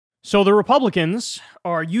So the Republicans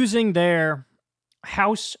are using their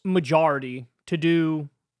House majority to do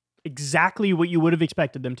exactly what you would have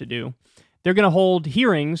expected them to do. They're going to hold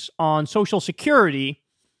hearings on Social Security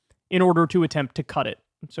in order to attempt to cut it.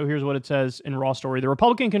 So here's what it says in Raw Story. The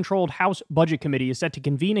Republican-controlled House Budget Committee is set to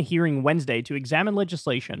convene a hearing Wednesday to examine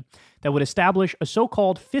legislation that would establish a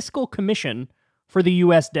so-called fiscal commission for the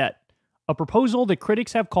U.S. debt, a proposal that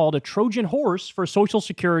critics have called a Trojan horse for Social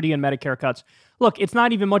Security and Medicare cuts. Look, it's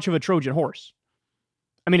not even much of a Trojan horse.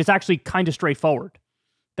 I mean, it's actually kind of straightforward.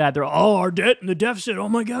 That they're, our debt and the deficit, oh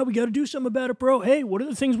my God, we got to do something about it, bro. Hey, what are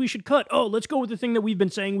the things we should cut? Oh, let's go with the thing that we've been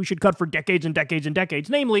saying we should cut for decades and decades and decades,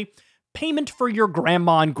 namely, payment for your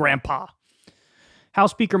grandma and grandpa.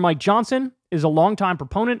 House Speaker Mike Johnson is a longtime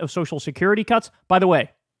proponent of Social Security cuts. By the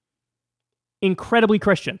way, incredibly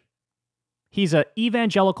Christian. He's an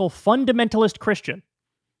evangelical fundamentalist Christian.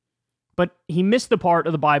 But he missed the part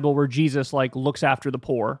of the Bible where Jesus looks after the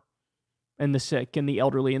poor and the sick and the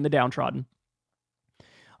elderly and the downtrodden.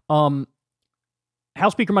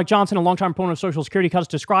 House Speaker Mike Johnson, a longtime opponent of Social Security cuts,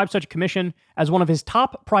 described such a commission as one of his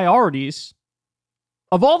top priorities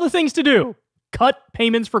of all the things to do. Cut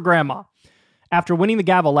payments for grandma. After winning the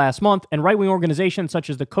gavel last month, and right-wing organizations such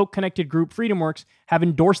as the Koch-connected group FreedomWorks have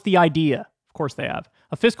endorsed the idea. Of course they have.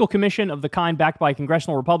 A fiscal commission of the kind backed by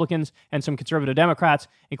congressional Republicans and some conservative Democrats,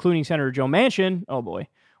 including Senator Joe Manchin, oh boy,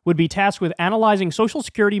 would be tasked with analyzing Social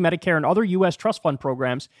Security, Medicare, and other U.S. trust fund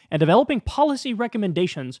programs and developing policy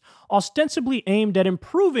recommendations ostensibly aimed at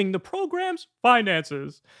improving the program's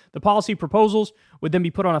finances. The policy proposals would then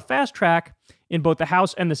be put on a fast track in both the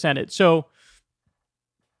House and the Senate. So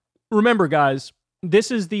remember, guys,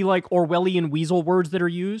 this is the Orwellian weasel words that are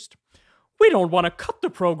used. We don't want to cut the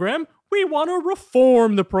program. We want to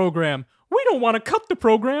reform the program. We don't want to cut the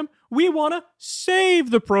program. We want to save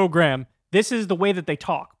the program. This is the way that they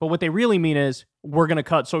talk. But what they really mean is we're going to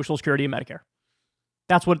cut Social Security and Medicare.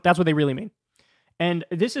 That's what they really mean. And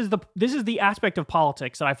this is the aspect of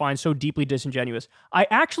politics that I find so deeply disingenuous. I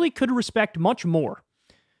actually could respect much more,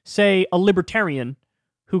 say, a libertarian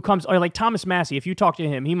who comes, or like Thomas Massey. If you talk to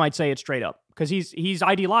him, he might say it straight up because he's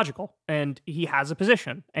ideological and he has a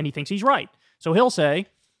position and he thinks he's right. So he'll say,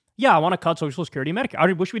 yeah, I want to cut Social Security and Medicare.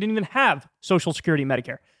 I wish we didn't even have Social Security and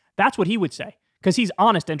Medicare. That's what he would say because he's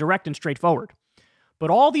honest and direct and straightforward. But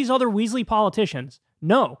all these other Weasley politicians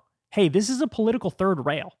know, hey, this is a political third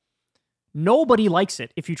rail. Nobody likes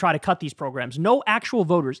it if you try to cut these programs. No actual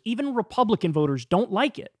voters, even Republican voters, don't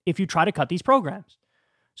like it if you try to cut these programs.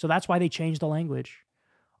 So that's why they changed the language.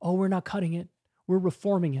 Oh, we're not cutting it. We're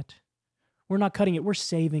reforming it. We're not cutting it. We're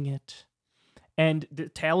saving it. And the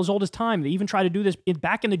tale is old as time. They even tried to do this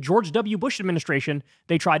back in the George W. Bush administration.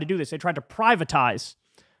 They tried to do this. They tried to privatize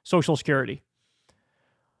Social Security.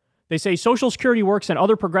 They say Social Security Works and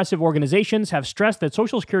other progressive organizations have stressed that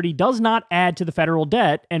Social Security does not add to the federal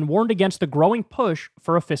debt and warned against the growing push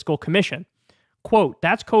for a fiscal commission. Quote,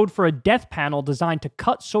 that's code for a death panel designed to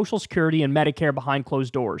cut Social Security and Medicare behind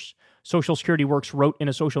closed doors. Social Security Works wrote in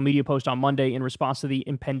a social media post on Monday in response to the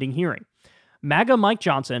impending hearing. MAGA Mike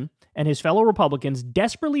Johnson and his fellow Republicans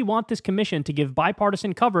desperately want this commission to give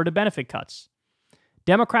bipartisan cover to benefit cuts.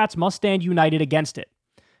 Democrats must stand united against it.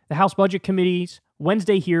 The House Budget Committee's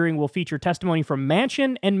Wednesday hearing will feature testimony from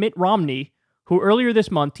Manchin and Mitt Romney, who earlier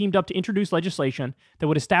this month teamed up to introduce legislation that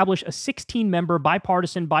would establish a 16-member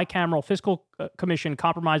bipartisan bicameral fiscal commission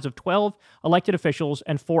comprised of 12 elected officials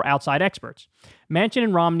and 4 outside experts. Manchin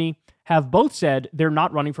and Romney have both said they're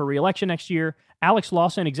not running for re-election next year. Alex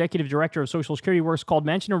Lawson, executive director of Social Security Works, called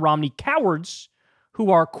Manchin and Romney cowards who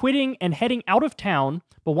are quitting and heading out of town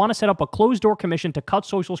but want to set up a closed-door commission to cut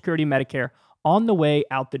Social Security and Medicare on the way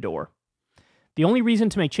out the door. The only reason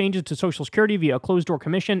to make changes to Social Security via a closed-door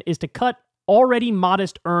commission is to cut already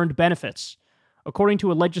modest earned benefits. According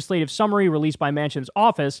to a legislative summary released by Manchin's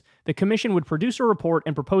office, the commission would produce a report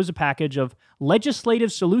and propose a package of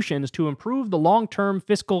legislative solutions to improve the long-term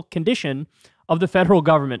fiscal condition of the federal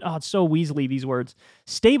government. Oh, it's so Weasley, these words.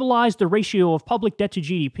 Stabilize the ratio of public debt to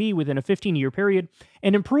GDP within a 15-year period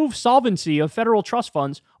and improve solvency of federal trust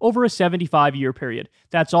funds over a 75-year period.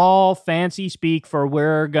 That's all fancy speak for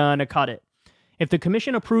we're gonna cut it. If the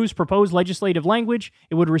commission approves proposed legislative language,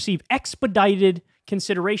 it would receive expedited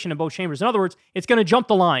consideration in both chambers. In other words, it's going to jump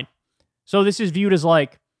the line. So this is viewed as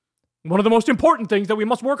like one of the most important things that we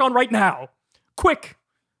must work on right now. Quick,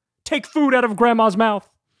 take food out of grandma's mouth.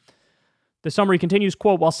 The summary continues,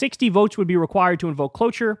 quote, while 60 votes would be required to invoke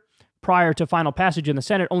cloture prior to final passage in the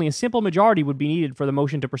Senate, only a simple majority would be needed for the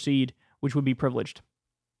motion to proceed, which would be privileged.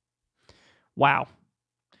 Wow.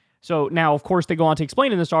 So now, of course, they go on to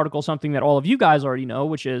explain in this article something that all of you guys already know,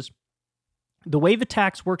 which is the way the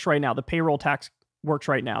tax works right now, the payroll tax works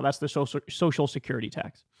right now. That's the Social Security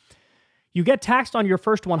tax. You get taxed on your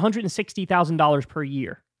first $160,000 per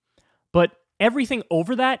year, but everything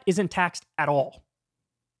over that isn't taxed at all.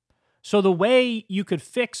 So the way you could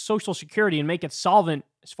fix Social Security and make it solvent,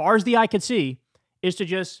 as far as the eye could see, is to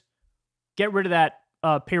just get rid of that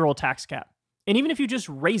payroll tax cap. And even if you just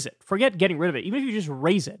raise it, forget getting rid of it, even if you just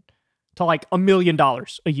raise it to like $1 million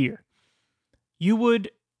a year, you would,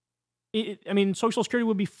 Social Security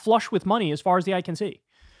would be flush with money as far as the eye can see.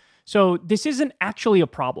 So this isn't actually a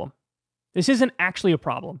problem. It's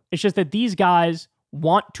just that these guys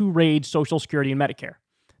want to raid Social Security and Medicare.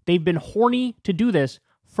 They've been horny to do this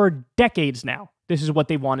for decades now. This is what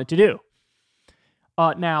they wanted to do.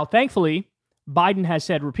 Now, thankfully, Biden has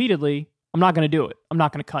said repeatedly, I'm not going to do it. I'm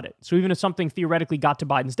not going to cut it. So even if something theoretically got to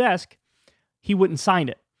Biden's desk, he wouldn't sign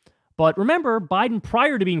it. But remember, Biden,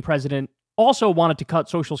 prior to being president, also wanted to cut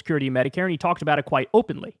Social Security and Medicare, and he talked about it quite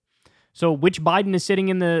openly. So which Biden is sitting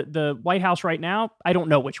in the White House right now? I don't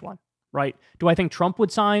know which one. Right? Do I think Trump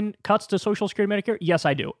would sign cuts to Social Security and Medicare? Yes,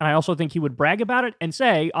 I do. And I also think he would brag about it and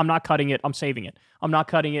say, I'm not cutting it, I'm saving it. I'm not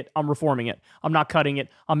cutting it, I'm reforming it. I'm not cutting it,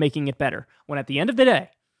 I'm making it better. When at the end of the day,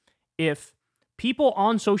 if people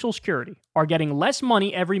on Social Security are getting less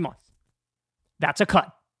money every month, that's a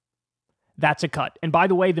cut. That's a cut. And by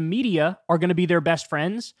the way, the media are going to be their best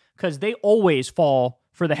friends because they always fall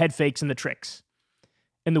for the head fakes and the tricks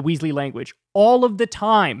in the Weasley language. All of the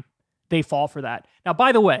time, they fall for that. Now,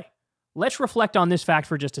 by the way, let's reflect on this fact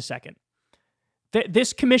for just a second.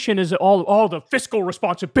 This commission is all the fiscal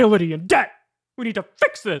responsibility and debt. We need to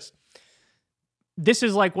fix this. This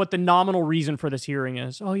is like what the nominal reason for this hearing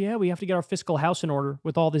is. Oh yeah, we have to get our fiscal house in order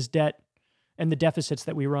with all this debt and the deficits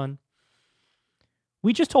that we run.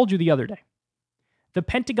 We just told you the other day, the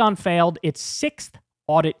Pentagon failed its 6th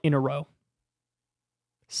audit in a row.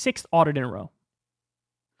 6th audit in a row.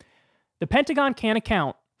 The Pentagon can't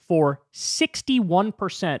account for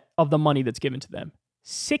 61% of the money that's given to them.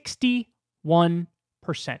 61%.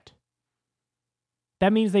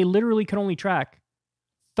 That means they literally can only track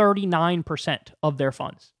 39% of their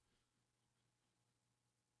funds.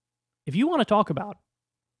 If you want to talk about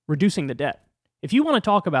reducing the debt, if you want to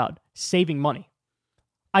talk about saving money,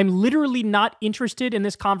 I'm literally not interested in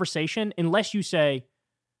this conversation unless you say,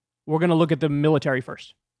 we're going to look at the military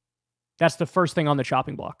first. That's the first thing on the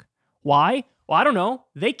chopping block. Why? Well, I don't know.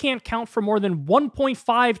 They can't count for more than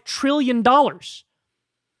 $1.5 trillion.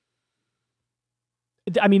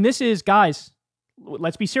 I mean, this is, guys,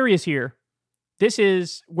 let's be serious here.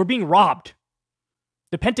 We're being robbed.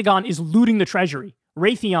 The Pentagon is looting the Treasury.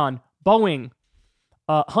 Raytheon, Boeing,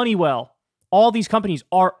 Honeywell, all these companies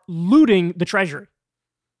are looting the Treasury.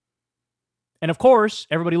 And of course,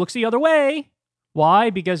 everybody looks the other way.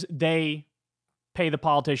 Why? Because they pay the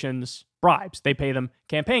politicians bribes. They pay them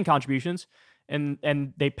campaign contributions.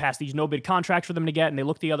 And they pass these no-bid contracts for them to get, and they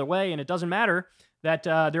look the other way, and it doesn't matter that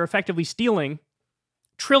they're effectively stealing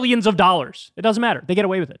trillions of dollars. It doesn't matter. They get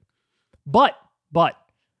away with it. But,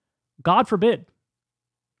 God forbid,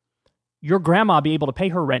 your grandma be able to pay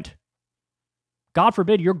her rent. God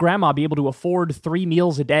forbid your grandma be able to afford 3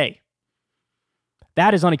 meals a day.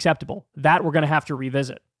 That is unacceptable. That we're going to have to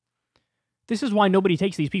revisit. This is why nobody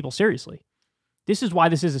takes these people seriously. This is why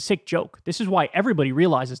this is a sick joke. This is why everybody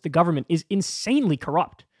realizes the government is insanely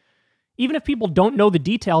corrupt. Even if people don't know the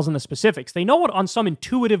details and the specifics, they know it on some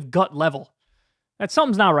intuitive gut level. That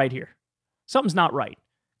something's not right here. Something's not right.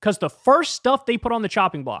 Because the first stuff they put on the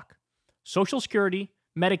chopping block, Social Security,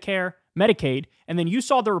 Medicare, Medicaid, and then you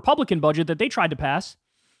saw the Republican budget that they tried to pass.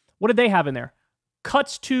 What did they have in there?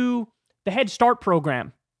 Cuts to the Head Start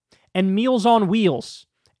program and Meals on Wheels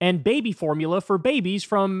and baby formula for babies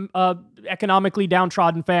from economically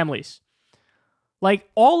downtrodden families. Like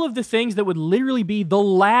all of the things that would literally be the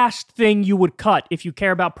last thing you would cut if you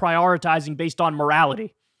care about prioritizing based on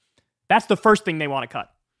morality. That's the first thing they want to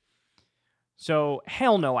cut. So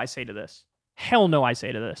hell no, I say to this. Hell no, I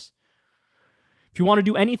say to this. If you want to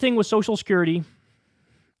do anything with Social Security,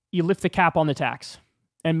 you lift the cap on the tax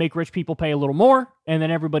and make rich people pay a little more, and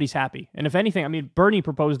then everybody's happy. And if anything, I mean, Bernie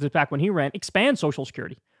proposed this back when he ran, expand Social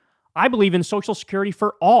Security. I believe in Social Security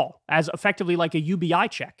for all as effectively like a UBI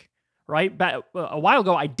check, right? A while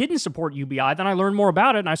ago, I didn't support UBI. Then I learned more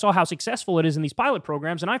about it, and I saw how successful it is in these pilot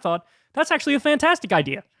programs, and I thought, that's actually a fantastic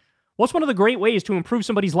idea. What's one of the great ways to improve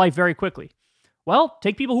somebody's life very quickly? Well,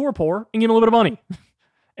 take people who are poor and give them a little bit of money.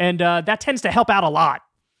 And that tends to help out a lot.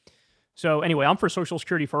 So anyway, I'm for Social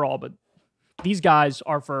Security for all, but these guys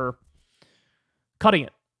are for cutting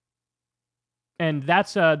it. And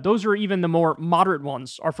that's those are even the more moderate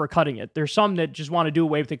ones are for cutting it. There's some that just want to do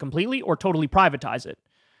away with it completely or totally privatize it.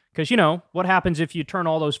 Because, what happens if you turn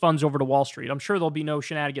all those funds over to Wall Street? I'm sure there'll be no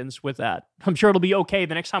shenanigans with that. I'm sure it'll be okay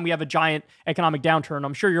the next time we have a giant economic downturn.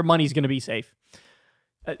 I'm sure your money's going to be safe.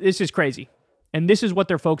 This is crazy. And this is what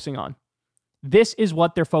they're focusing on. This is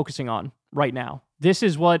what they're focusing on right now. This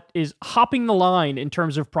is what is hopping the line in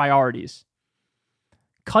terms of priorities.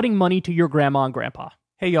 Cutting money to your grandma and grandpa.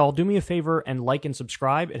 Hey, y'all, do me a favor and like and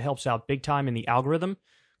subscribe. It helps out big time in the algorithm.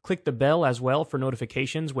 Click the bell as well for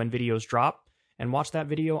notifications when videos drop. And watch that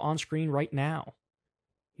video on screen right now.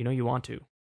 You know you want to.